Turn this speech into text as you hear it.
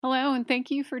Hello, and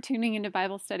thank you for tuning into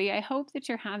Bible study. I hope that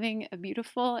you're having a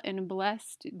beautiful and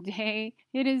blessed day.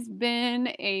 It has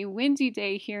been a windy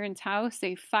day here in Taos,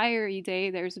 a fiery day.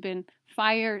 There's been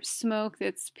fire smoke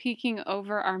that's peeking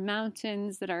over our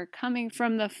mountains that are coming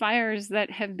from the fires that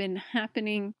have been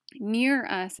happening near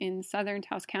us in southern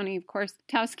Taos County. Of course,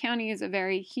 Taos County is a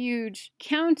very huge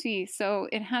county, so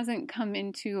it hasn't come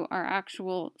into our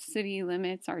actual city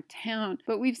limits, our town.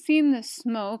 But we've seen the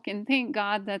smoke, and thank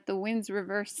God that the winds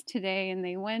reversed today and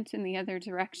they went in the other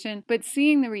direction. But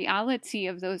seeing the reality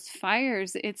of those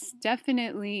fires, it's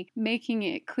definitely making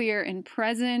it clear and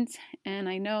present. And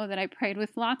I know that I prayed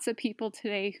with lots of people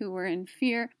today who were in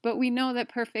fear, but we know that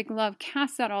perfect love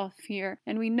casts out all fear,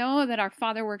 and we know that our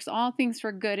Father works all things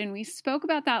for good. And we spoke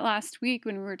about that last week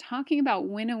when we were talking about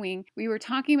winnowing. We were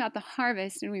talking about the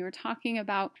harvest, and we were talking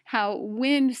about how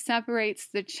wind separates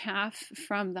the chaff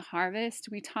from the harvest.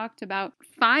 We talked about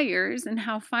fires and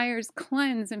how fires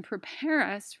cleanse and prepare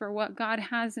us for what God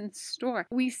has in store.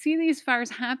 We see these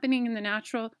fires happening in the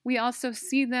natural. We also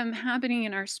see them happening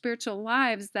in our spiritual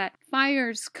lives, that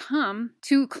fires come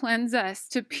to cleanse us,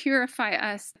 to purify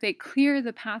us. They clear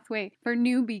the pathway for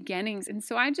new beginnings. And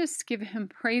so I just give him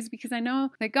praise because I know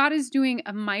that God is doing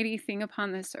a mighty thing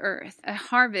upon this earth, a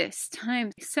harvest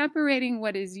time, separating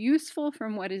what is useful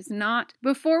from what is not.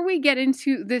 Before we get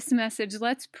into this message,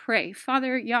 let's pray.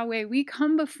 Father Yahweh, we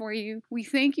come before you. We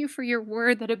thank you for your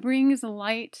word, that it brings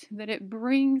light, that it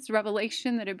brings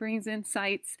revelation, that it brings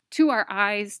insights to our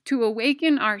eyes, to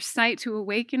awaken our sight, to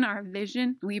awaken our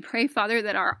vision. We pray, Father,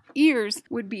 that our ears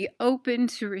would be open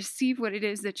to receive what it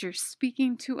is that you're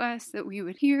speaking to us, that we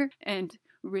would hear and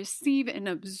receive and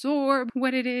absorb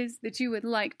what it is that you would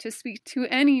like to speak to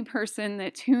any person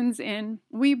that tunes in.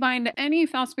 We bind any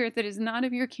foul spirit that is not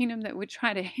of your kingdom that would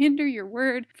try to hinder your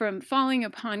word from falling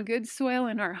upon good soil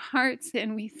in our hearts.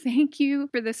 And we thank you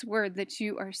for this word that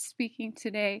you are speaking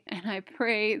today. And I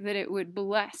pray that it would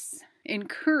bless,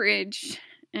 encourage,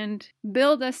 and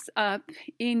build us up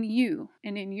in you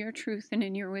and in your truth and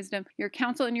in your wisdom, your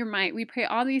counsel and your might. We pray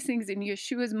all these things in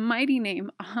Yeshua's mighty name.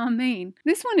 Amen.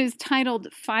 This one is titled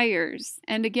Fires.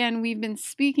 And again, we've been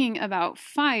speaking about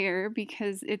fire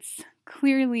because it's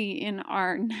clearly in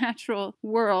our natural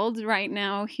world right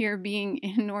now, here being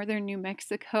in northern New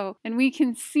Mexico. And we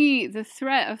can see the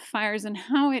threat of fires and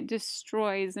how it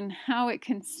destroys and how it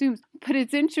consumes. But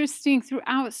it's interesting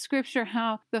throughout Scripture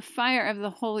how the fire of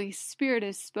the Holy Spirit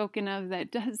is spoken of,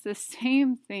 that does the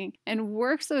same thing and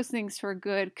works those things for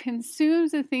good,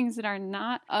 consumes the things that are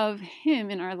not of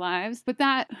Him in our lives, but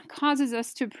that causes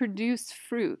us to produce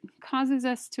fruit, causes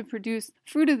us to produce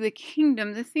fruit of the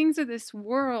kingdom. The things of this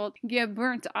world get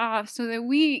burnt off so that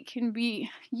we can be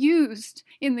used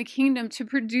in the kingdom to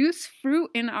produce fruit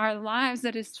in our lives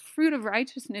that is fruit of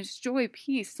righteousness, joy,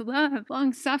 peace, love,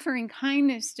 long-suffering,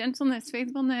 kindness, gentleness,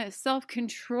 faithfulness,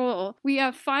 self-control. We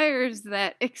have fires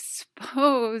that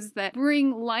expose, that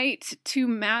bring light to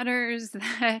matters,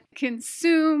 that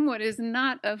consume what is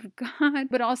not of God,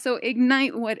 but also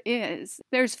ignite what is.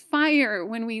 There's fire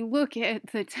when we look at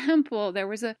the temple. There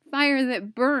was a fire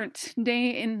that burnt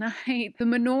day and night. The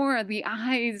menorah, the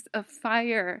eyes of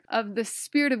fire of the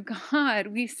Spirit of God.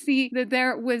 We see that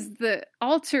there was the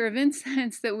altar of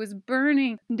incense that was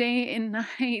burning day and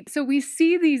night. So we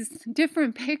see these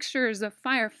different pictures of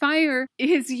fire. Fire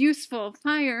is useful.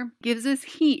 Fire gives us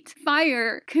heat.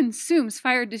 Fire consumes.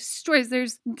 Fire destroys.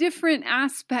 There's different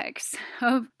aspects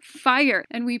of fire.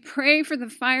 And we pray for the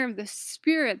fire of the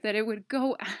Spirit, that it would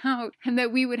go out and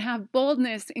that we would have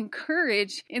boldness and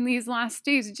courage in these last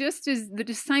days, just as the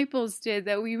disciples did,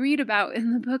 that we read about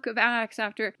in the book of Acts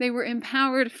after they were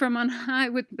empowered from on high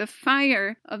with the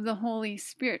fire of the Holy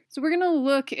Spirit. So we're going to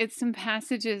look at some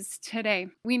passages today.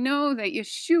 We know that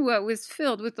Yeshua was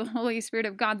filled with the Holy Spirit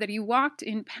of God, that he walked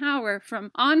in power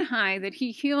from on high, that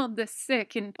he healed the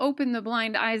sick and opened the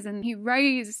blind eyes, and he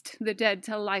raised the dead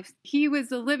to life. He was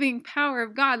the living power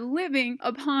of God living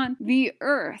upon the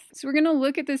earth. So we're going to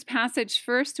look at this passage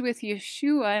first with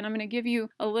Yeshua, and I'm going to give you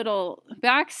a little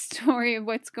backstory of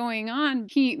what's going on.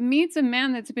 He meets a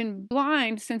man that's been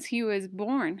blind since he was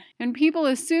born. And people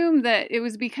assume that it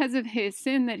was because of his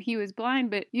sin that he was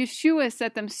blind, but Yeshua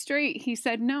set them straight. He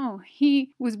said, no,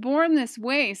 he was born this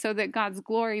way so that God's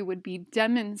glory would be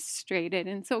demonstrated.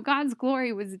 And so God's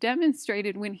glory was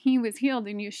demonstrated when he was healed.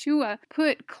 And Yeshua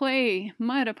put clay,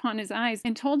 mud upon his eyes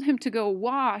and told him to go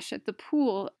wash at the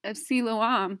pool of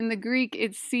Siloam. In the Greek,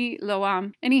 it's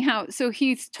Siloam. Anyhow, so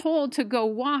he's told to go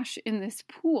wash in this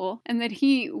pool and that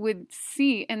he would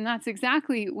see. And that's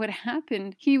exactly what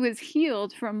happened. He was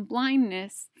healed from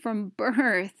blindness from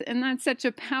birth. And that's such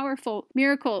a powerful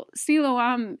miracle.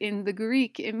 Siloam in the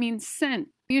Greek, it means sent.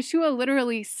 Yeshua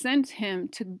literally sent him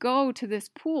to go to this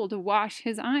pool to wash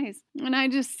his eyes. And I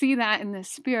just see that in the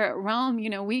spirit realm.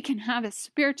 We can have a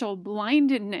spiritual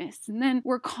blindedness, and then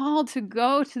we're called to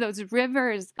go to those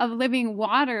rivers of living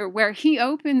water where he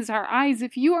opens our eyes.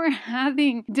 If you are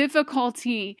having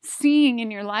difficulty seeing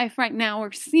in your life right now,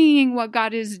 or seeing what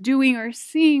God is doing, or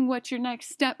seeing what your next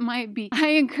step might be, I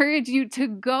encourage you to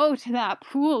go to that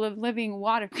pool of living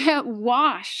water. Get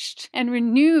washed and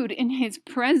renewed in his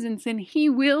presence, and he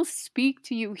will speak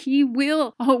to you. He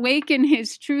will awaken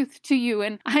his truth to you.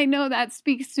 And I know that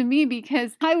speaks to me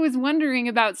because I was wondering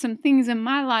about some things in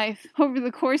my life over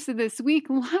the course of this week.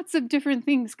 Lots of different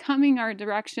things coming our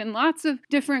direction, lots of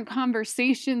different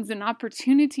conversations and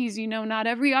opportunities. Not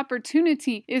every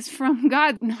opportunity is from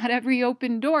God. Not every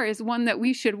open door is one that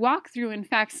we should walk through. In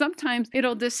fact, sometimes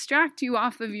it'll distract you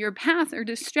off of your path or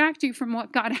distract you from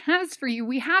what God has for you.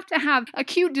 We have to have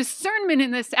acute discernment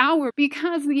in this hour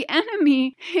because the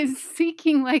enemy is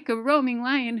seeking like a roaming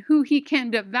lion who he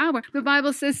can devour. The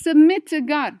Bible says, submit to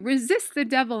God, resist the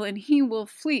devil, and he will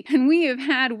flee. And we have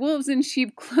had wolves in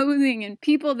sheep clothing and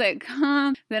people that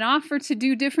come that offer to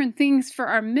do different things for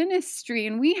our ministry,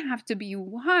 and we have to be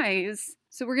wise.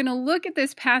 So we're going to look at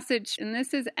this passage, and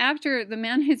this is after the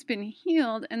man has been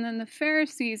healed, and then the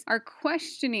Pharisees are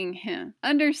questioning him.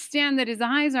 Understand that his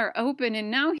eyes are open, and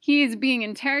now he is being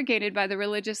interrogated by the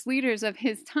religious leaders of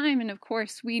his time, and of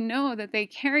course we know that they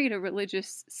carried a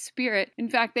religious spirit. In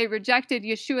fact, they rejected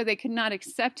Yeshua. They could not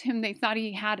accept him. They thought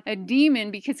he had a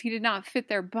demon because he did not fit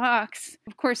their box.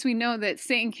 Of course, we know that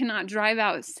Satan cannot drive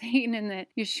out Satan, and that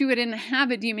Yeshua didn't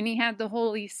have a demon. He had the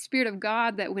Holy Spirit of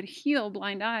God that would heal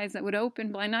blind eyes, that would open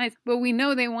blind eyes. But we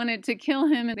know they wanted to kill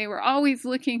him, and they were always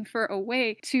looking for a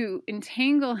way to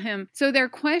entangle him. So they're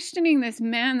questioning this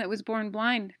man that was born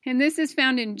blind. And this is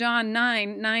found in John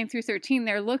 9 through 13.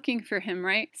 They're looking for him,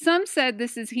 right? Some said,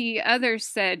 this is he. Others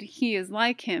said, he is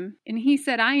like him. And he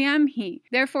said, I am he.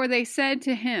 Therefore they said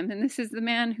to him, and this is the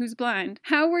man who's blind,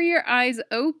 how were your eyes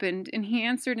opened? And he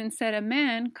answered and said, a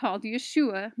man called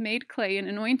Yeshua made clay and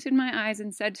anointed my eyes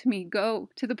and said to me, go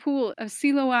to the pool of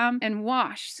Siloam and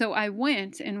wash. So I went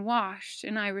and washed,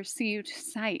 and I received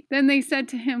sight. Then they said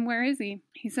to him, where is he?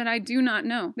 He said, I do not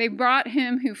know. They brought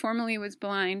him who formerly was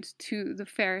blind to the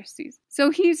Pharisees. So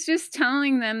he's just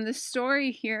telling them the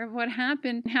story here of what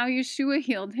happened, how Yeshua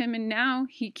healed him, and now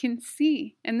he can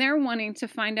see. And they're wanting to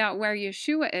find out where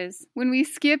Yeshua is. When we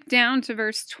skip down to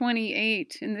verse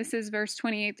 28, and this is verse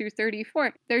 28 through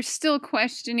 34, they're still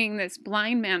questioning this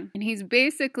blind man, and he's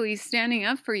basically standing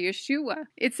up for Yeshua.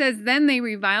 It says, then they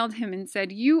reviled him and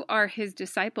said, you are his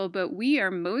disciple, but we are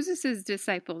Moses'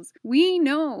 disciples. We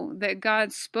know that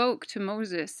God spoke to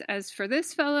Moses. As for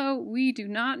this fellow, we do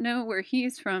not know where he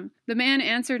is from. The man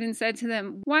answered and said to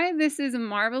them, why, this is a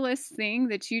marvelous thing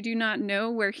that you do not know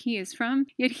where he is from,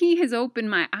 yet he has opened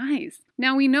my eyes.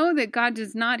 Now we know that God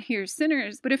does not hear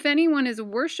sinners, but if anyone is a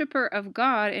worshiper of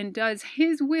God and does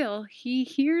his will, he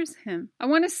hears him. I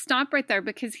want to stop right there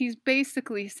because he's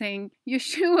basically saying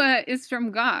Yeshua is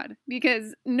from God,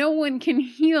 because no one can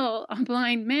heal a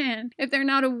blind man if they're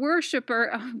not a worshiper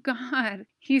of God.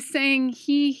 He's saying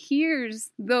he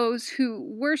hears those who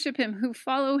worship him, who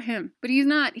follow him, but he's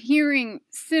not hearing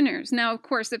sinners. Now, of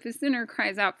course, if a sinner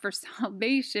cries out for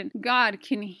salvation, God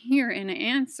can hear and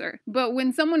answer. But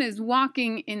when someone is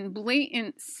walking in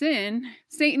blatant sin,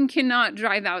 Satan cannot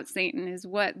drive out Satan, is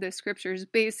what the scripture is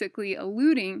basically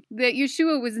alluding. That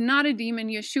Yeshua was not a demon.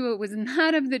 Yeshua was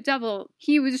not of the devil.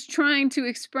 He was trying to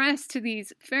express to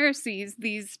these Pharisees,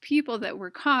 these people that were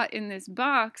caught in this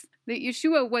box, that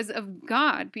Yeshua was of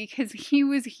God because he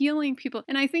was healing people.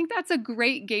 And I think that's a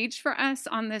great gauge for us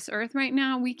on this earth right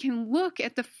now. We can look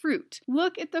at the fruit.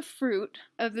 Look at the fruit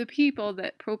of the people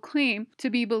that proclaim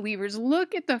to be believers.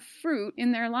 Look at the fruit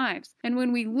in their lives. And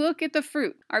when we look at the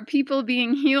fruit, are people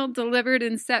being healed, delivered,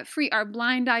 and set free? Our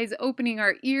blind eyes opening,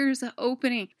 our ears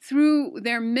opening through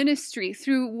their ministry,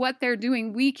 through what they're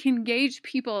doing? We can gauge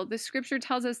people. The scripture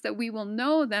tells us that we will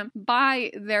know them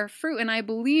by their fruit. And I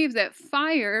believe that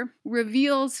fire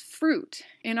reveals fruit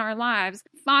in our lives.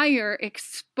 Fire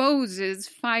exposes,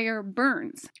 fire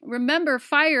burns. Remember,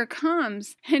 fire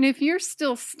comes, and if you're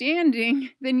still standing,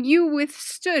 then you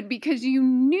withstood because you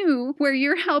knew where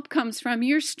your help comes from,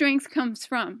 your strength comes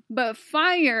from. But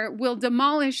fire will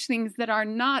demolish things that are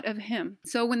not of him.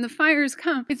 So when the fires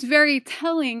come, it's very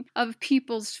telling of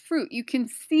people's fruit. You can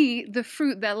see the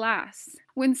fruit that lasts.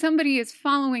 When somebody is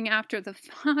following after the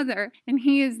Father and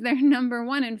He is their number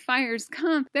one and fires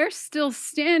come, they're still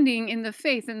standing in the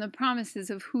faith and the promises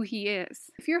of who He is.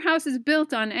 If your house is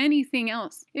built on anything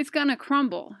else, it's going to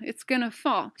crumble. It's going to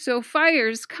fall. So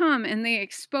fires come and they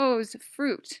expose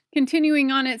fruit.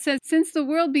 Continuing on, it says, since the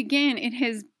world began, it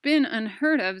has been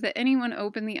unheard of that anyone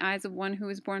opened the eyes of one who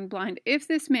was born blind. If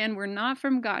this man were not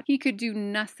from God, he could do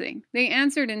nothing. They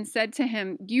answered and said to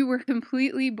him, you were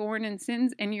completely born in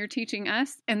sins and you're teaching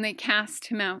us? And they cast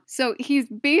him out. So he's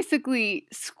basically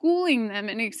schooling them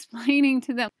and explaining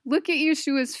to them, look at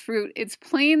Yeshua's fruit. It's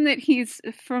plain that he's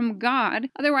from God.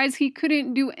 Otherwise, he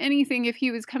couldn't do anything if he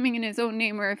was coming in his own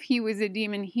name or if he was a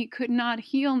demon. He could not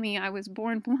heal me. I was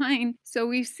born blind. So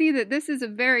we see that this is a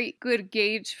very good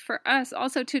gauge for us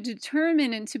also to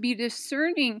determine and to be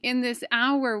discerning in this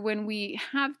hour when we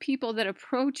have people that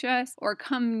approach us or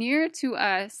come near to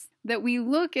us, that we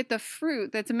look at the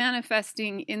fruit that's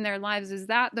manifesting in their lives. Is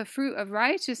that the fruit of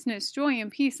righteousness, joy,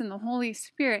 and peace in the Holy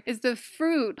Spirit? Is the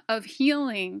fruit of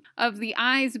healing, of the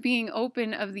eyes being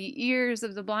open, of the ears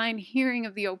of the blind hearing,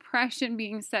 of the oppression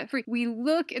being set free? We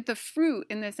look at the fruit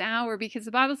in this hour because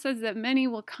the Bible says that many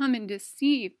will come and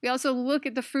deceive. We also look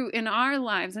at the fruit in our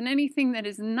lives and anything that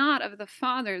is not of the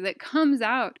Father that comes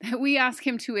out, that we ask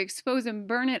Him to expose and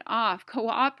burn it off,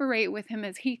 cooperate with Him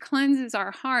as He cleanses our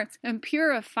hearts and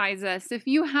purifies us. If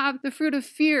you have the fruit of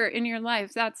fear in your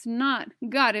life, that's not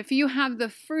God. If you have the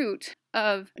fruit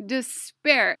of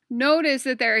despair, notice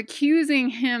that they're accusing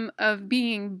him of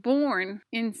being born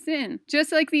in sin.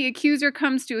 Just like the accuser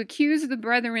comes to accuse the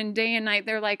brethren day and night,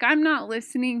 they're like, I'm not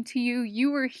listening to you.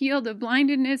 You were healed of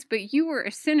blindness, but you were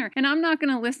a sinner, and I'm not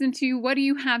going to listen to you. What do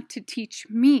you have to teach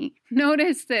me?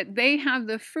 Notice that they have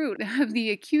the fruit of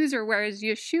the accuser, whereas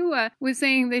Yeshua was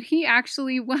saying that he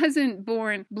actually wasn't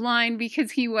born blind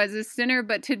because he was a sinner,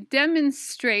 but to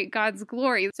demonstrate God's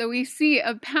glory. So we see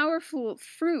a powerful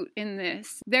fruit in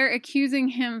this. They're accusing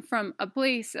him from a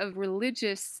place of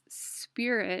religious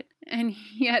spirit, and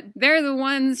yet they're the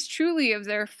ones truly of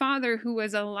their father who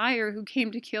was a liar who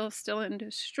came to kill, steal, and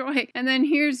destroy. And then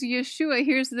here's Yeshua,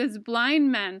 here's this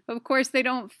blind man. Of course, they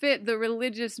don't fit the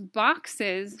religious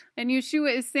boxes, and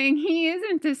Yeshua is saying he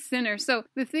isn't a sinner. So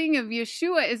the thing of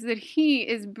Yeshua is that he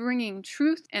is bringing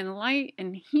truth and light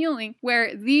and healing,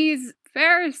 where these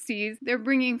Pharisees, they're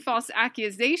bringing false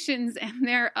accusations and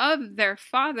they're of their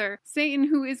father, Satan,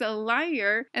 who is a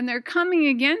liar, and they're coming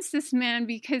against this man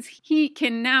because he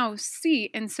can now see,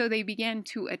 and so they began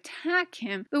to attack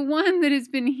him, the one that has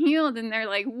been healed, and they're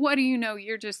like, what do you know?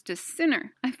 You're just a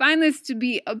sinner. I find this to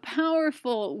be a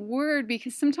powerful word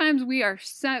because sometimes we are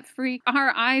set free,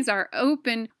 our eyes are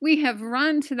open, we have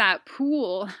run to that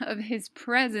pool of his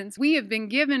presence, we have been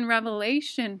given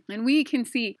revelation, and we can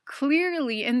see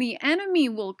clearly, and the enemy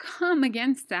will come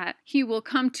against that. He will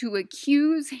come to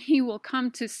accuse. He will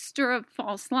come to stir up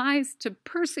false lies, to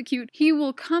persecute. He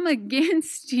will come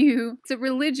against you. It's a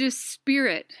religious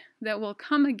spirit that will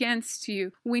come against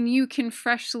you when you can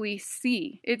freshly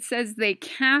see. It says they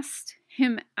cast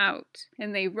him out,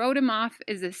 and they wrote him off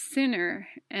as a sinner,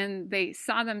 and they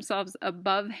saw themselves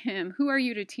above him. Who are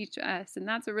you to teach us? And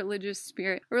that's a religious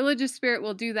spirit. A religious spirit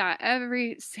will do that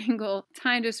every single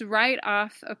time, just write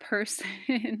off a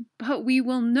person. But we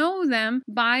will know them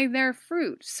by their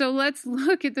fruit. So let's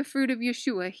look at the fruit of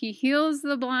Yeshua. He heals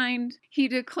the blind. He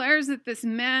declares that this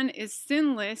man is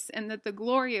sinless and that the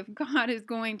glory of God is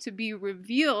going to be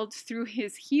revealed through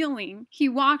his healing. He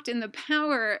walked in the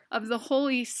power of the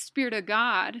Holy Spirit of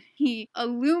God. He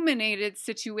illuminated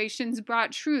situations,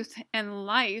 brought truth and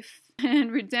life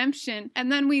and redemption.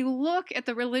 And then we look at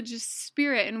the religious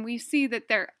spirit and we see that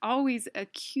they're always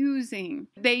accusing.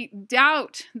 They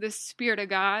doubt the Spirit of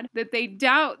God, that they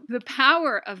doubt the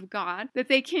power of God, that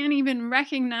they can't even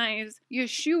recognize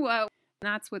Yeshua.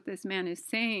 That's what this man is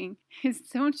saying, is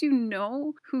don't you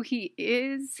know who he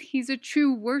is? He's a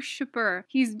true worshiper.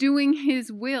 He's doing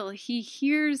his will. He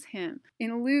hears him.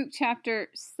 In Luke chapter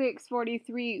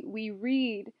 6:43, we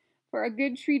read, for a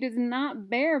good tree does not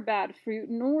bear bad fruit,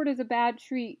 nor does a bad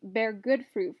tree bear good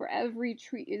fruit. For every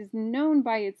tree is known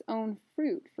by its own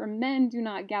fruit. For men do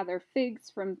not gather figs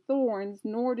from thorns,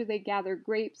 nor do they gather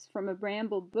grapes from a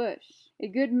bramble bush. A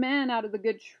good man out of the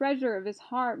good treasure of his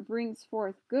heart brings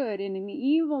forth good, and an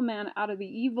evil man out of the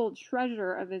evil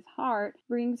treasure of his heart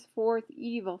brings forth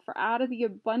evil. For out of the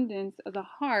abundance of the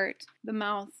heart, the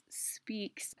mouth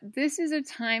speaks. This is a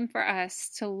time for us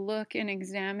to look and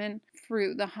examine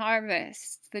fruit, the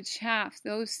harvest, the chaff,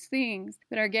 those things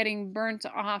that are getting burnt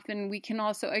off. And we can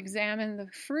also examine the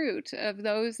fruit of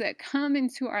those that come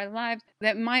into our lives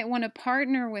that might want to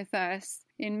partner with us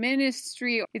in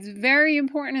ministry. It's very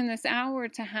important in this hour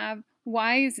to have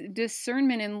wise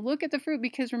discernment and look at the fruit,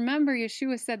 because remember,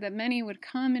 Yeshua said that many would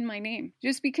come in my name.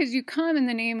 Just because you come in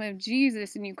the name of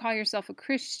Jesus and you call yourself a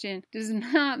Christian does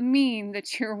not mean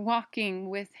that you're walking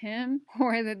with him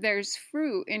or that there's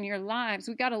fruit in your lives.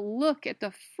 We got to look at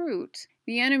the fruit.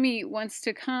 The enemy wants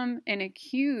to come and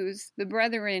accuse the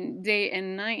brethren day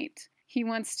and night. He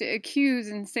wants to accuse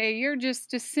and say, you're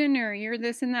just a sinner, you're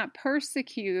this and that,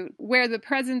 persecute, where the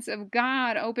presence of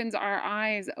God opens our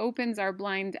eyes, opens our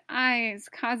blind eyes,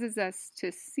 causes us to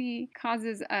see,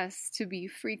 causes us to be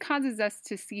free, causes us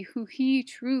to see who he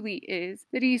truly is,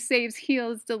 that he saves,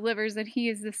 heals, delivers, that he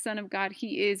is the Son of God,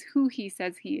 he is who he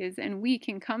says he is, and we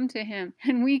can come to him,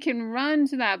 and we can run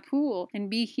to that pool and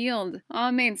be healed.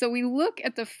 Amen. So we look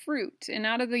at the fruit, and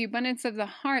out of the abundance of the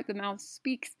heart, the mouth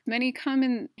speaks. Many come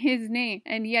in his name.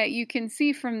 And yet you can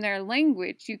see from their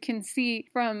language, you can see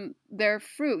from their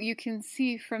fruit, you can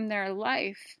see from their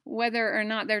life whether or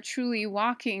not they're truly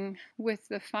walking with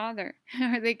the Father.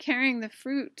 Are they carrying the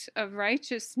fruit of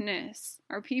righteousness?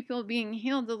 Are people being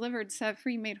healed, delivered, set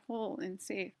free, made whole, and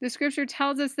safe? The scripture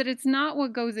tells us that it's not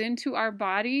what goes into our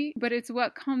body, but it's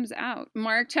what comes out.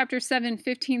 Mark chapter 7,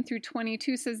 15 through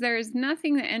 22 says, there is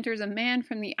nothing that enters a man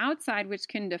from the outside which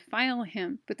can defile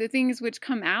him, but the things which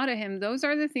come out of him, those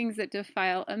are the things that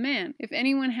defile a man. If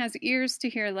anyone has ears to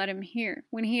hear, let him hear.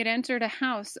 When he had entered a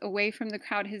house away from the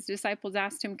crowd, his disciples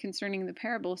asked him concerning the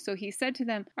parable. So he said to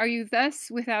them, are you thus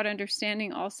without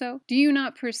understanding also? Do you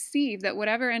not perceive that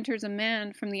whatever enters a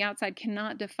man from the outside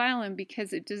cannot defile him,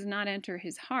 because it does not enter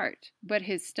his heart, but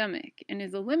his stomach, and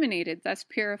is eliminated, thus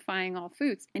purifying all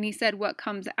foods? And he said, what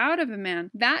comes out of a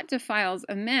man, that defiles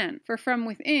a man. For from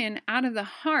within, out of the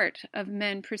heart of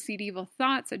men proceed evil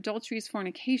thoughts, adulteries,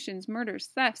 fornications, murders,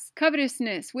 thefts,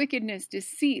 covetousness, wickedness,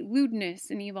 deceit, lewdness,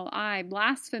 an evil eye,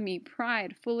 blasphemy,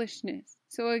 pride, foolishness.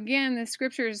 So again, the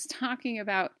scripture is talking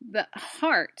about the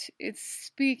heart. It's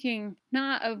speaking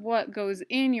not of what goes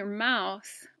in your mouth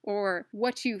or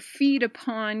what you feed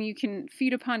upon. You can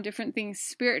feed upon different things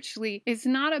spiritually. It's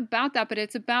not about that, but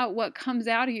it's about what comes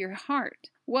out of your heart.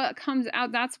 What comes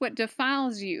out, that's what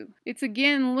defiles you. It's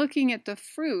again looking at the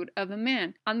fruit of a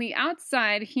man. On the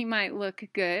outside, he might look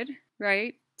good,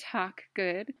 right? Talk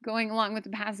good. Going along with the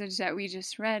passage that we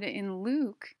just read in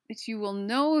Luke, that you will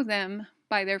know them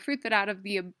by their fruit, that out of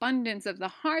the abundance of the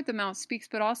heart the mouth speaks,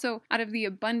 but also out of the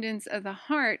abundance of the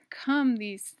heart come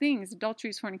these things: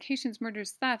 adulteries, fornications,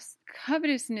 murders, thefts,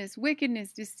 covetousness,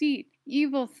 wickedness, deceit,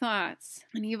 evil thoughts,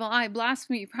 an evil eye,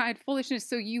 blasphemy, pride, foolishness.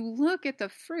 So you look at the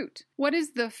fruit. What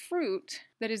is the fruit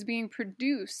that is being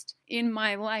produced in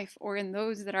my life, or in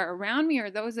those that are around me, or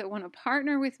those that want to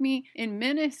partner with me in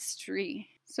ministry?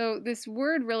 So this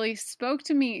word really spoke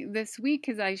to me this week,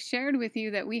 as I shared with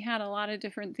you that we had a lot of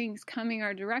different things coming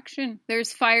our direction.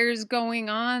 There's fires going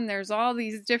on. There's all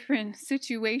these different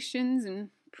situations and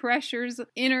pressures,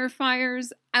 inner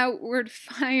fires, outward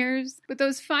fires. But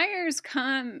those fires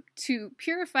come to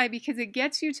purify, because it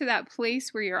gets you to that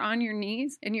place where you're on your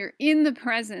knees and you're in the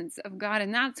presence of God.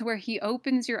 And that's where he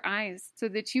opens your eyes so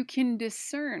that you can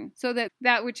discern, so that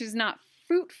that which is not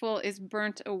fruitful is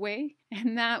burnt away,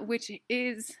 and that which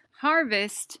is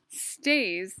harvest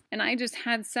stays. And I just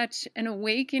had such an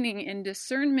awakening and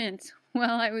discernment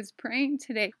while I was praying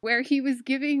today, where he was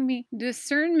giving me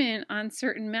discernment on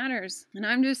certain matters. And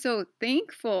I'm just so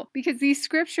thankful, because these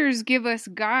scriptures give us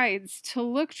guides to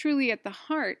look truly at the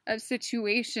heart of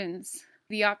situations.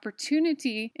 The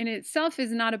opportunity in itself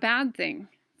is not a bad thing,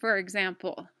 for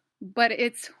example. But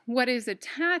it's what is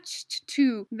attached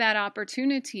to that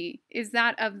opportunity is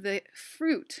that of the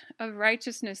fruit of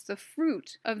righteousness. The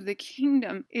fruit of the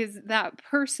kingdom is that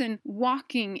person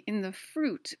walking in the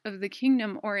fruit of the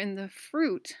kingdom, or in the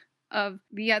fruit of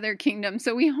the other kingdom.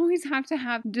 So we always have to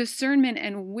have discernment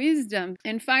and wisdom,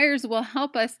 and fires will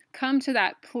help us come to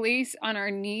that place on our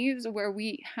knees where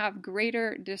we have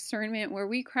greater discernment, where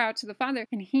we cry out to the Father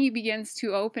and he begins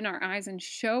to open our eyes and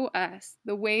show us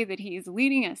the way that he is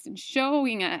leading us and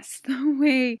showing us the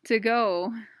way to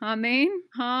go. Amen.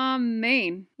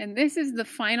 Amen. And this is the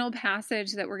final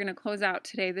passage that we're going to close out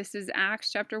today. This is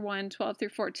Acts chapter 1, 12 through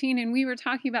 14. And we were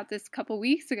talking about this a couple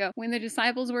weeks ago when the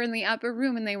disciples were in the upper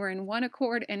room and they were in one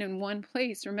accord and in one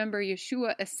place. Remember,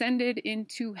 Yeshua ascended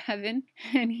into heaven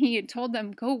and he had told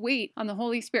them, go wait on the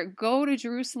Holy Spirit. Go to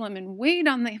Jerusalem and wait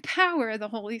on the power of the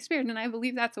Holy Spirit. And I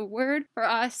believe that's a word for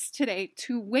us today,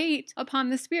 to wait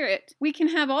upon the Spirit. We can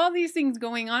have all these things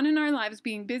going on in our lives,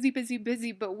 being busy, busy,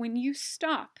 busy, but when you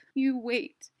stop You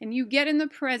wait and you get in the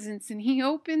presence and he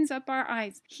opens up our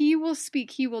eyes. He will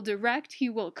speak. He will direct. He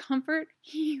will comfort.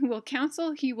 He will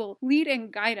counsel. He will lead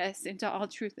and guide us into all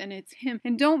truth. And it's him.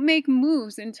 And don't make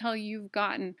moves until you've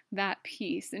gotten that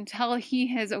peace, until he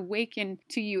has awakened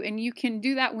to you. And you can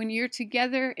do that when you're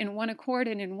together in one accord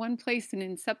and in one place and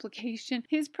in supplication.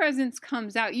 His presence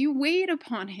comes out. You wait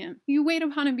upon him. You wait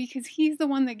upon him because he's the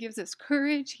one that gives us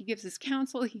courage. He gives us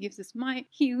counsel. He gives us might.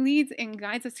 He leads and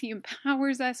guides us. He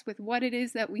empowers us with what it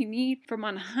is that we need from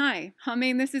on high.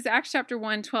 Amen. This is Acts chapter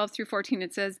 1, 12 through 14.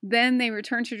 It says, "Then they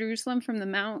returned to Jerusalem from the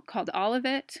mount called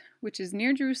Olivet, which is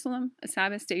near Jerusalem, a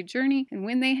Sabbath day journey. And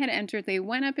when they had entered, they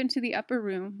went up into the upper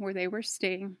room where they were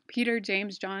staying. Peter,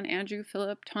 James, John, Andrew,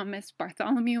 Philip, Thomas,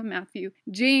 Bartholomew, and Matthew,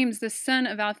 James, the son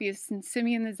of Alphaeus, and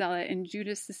Simeon the Zealot, and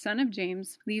Judas, the son of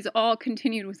James. These all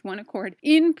continued with one accord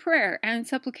in prayer and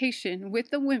supplication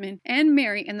with the women and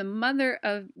Mary and the mother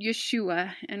of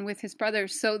Yeshua and with his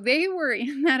brothers." So they were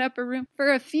in that upper room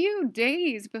for a few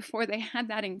days before they had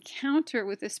that encounter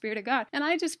with the Spirit of God. And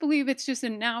I just believe it's just a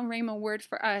now rhema word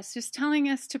for us, just telling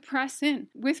us to press in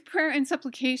with prayer and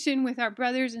supplication with our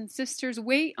brothers and sisters.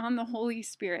 Wait on the Holy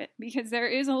Spirit, because there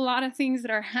is a lot of things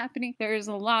that are happening. There is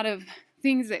a lot of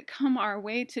things that come our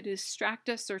way to distract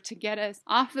us or to get us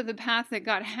off of the path that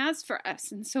God has for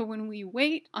us. And so when we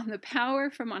wait on the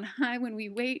power from on high, when we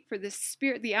wait for the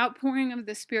Spirit, the outpouring of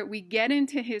the Spirit, we get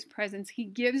into his presence. He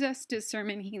gives us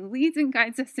discernment. He leads and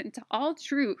guides us into all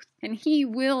truth. And he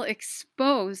will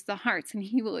expose the hearts, and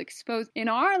he will expose in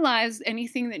our lives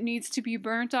anything that needs to be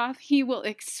burnt off. He will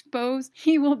expose.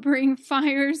 He will bring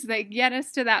fires that get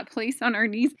us to that place on our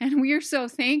knees. And we are so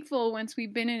thankful once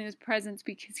we've been in his presence,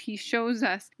 because he shows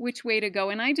us which way to go.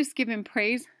 And I just give him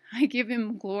praise. I give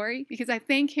him glory, because I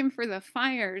thank him for the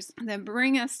fires that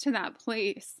bring us to that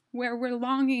place where we're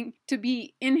longing to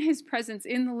be in his presence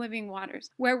in the living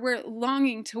waters, where we're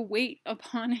longing to wait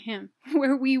upon him,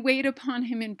 where we wait upon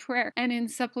him in prayer and in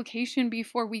supplication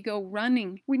before we go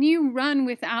running. When you run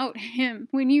without him,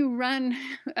 when you run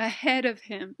ahead of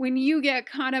him, when you get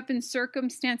caught up in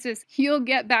circumstances, he'll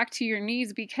get back to your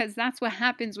knees, because that's what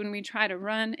happens when we try to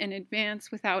run and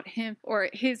advance without him or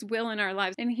his will in our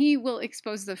lives. And he will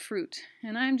expose the fruit.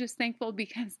 And I'm just thankful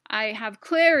because I have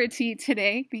clarity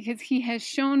today, because he has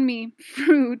shown me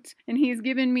fruit and he's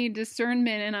given me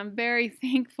discernment. And I'm very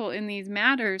thankful in these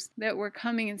matters that were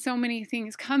coming, and so many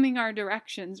things coming our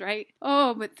directions, right?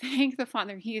 Oh, but thank the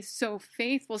Father. He is so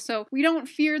faithful. So we don't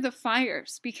fear the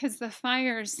fires, because the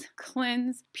fires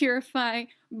cleanse, purify,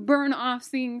 burn off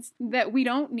things that we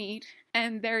don't need.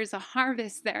 And there's a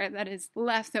harvest there that is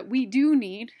left that we do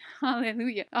need.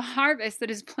 Hallelujah. A harvest that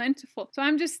is plentiful. So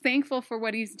I'm just thankful for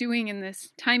what he's doing in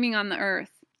this timing on the earth.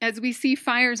 As we see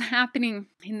fires happening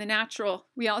in the natural,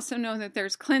 we also know that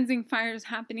there's cleansing fires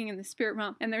happening in the spirit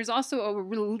realm. And there's also a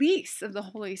release of the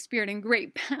Holy Spirit and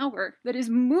great power that is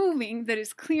moving, that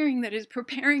is clearing, that is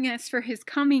preparing us for his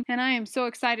coming. And I am so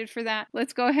excited for that.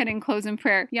 Let's go ahead and close in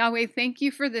prayer. Yahweh, thank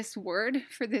you for this word,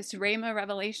 for this Rhema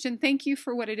revelation. Thank you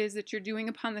for what it is that you're doing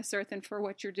upon this earth, and for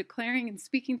what you're declaring and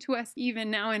speaking to us even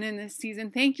now and in this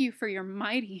season. Thank you for your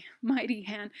mighty, mighty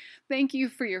hand. Thank you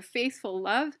for your faithful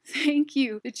love. Thank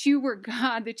you that you were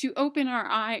God, that you open our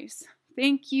eyes.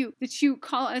 Thank you that you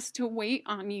call us to wait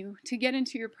on you, to get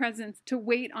into your presence, to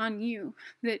wait on you,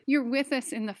 that you're with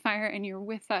us in the fire, and you're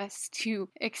with us to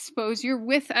expose. You're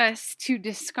with us to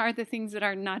discard the things that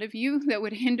are not of you, that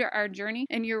would hinder our journey,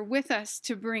 and you're with us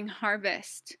to bring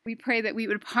harvest. We pray that we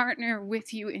would partner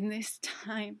with you in this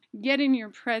time. Get in your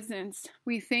presence.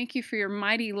 We thank you for your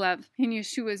mighty love. In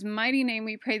Yeshua's mighty name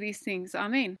we pray these things.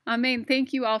 Amen. Amen.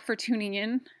 Thank you all for tuning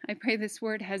in. I pray this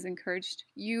word has encouraged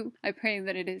you. I pray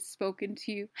that it is spoken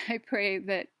to you. I pray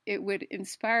that it would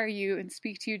inspire you and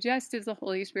speak to you just as the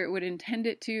Holy Spirit would intend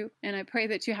it to. And I pray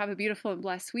that you have a beautiful and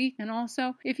blessed week. And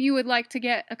also, if you would like to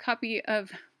get a copy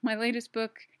of my latest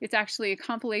book, it's actually a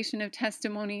compilation of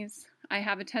testimonies. I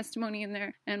have a testimony in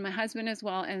there, and my husband as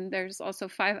well, and there's also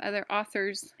 5 other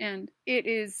authors, and it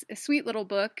is a sweet little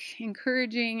book,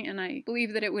 encouraging, and I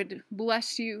believe that it would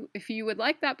bless you. If you would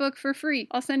like that book for free,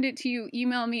 I'll send it to you.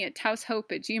 Email me at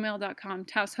taushope@gmail.com,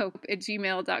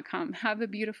 taushope@gmail.com. Have a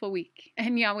beautiful week,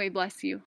 and Yahweh bless you.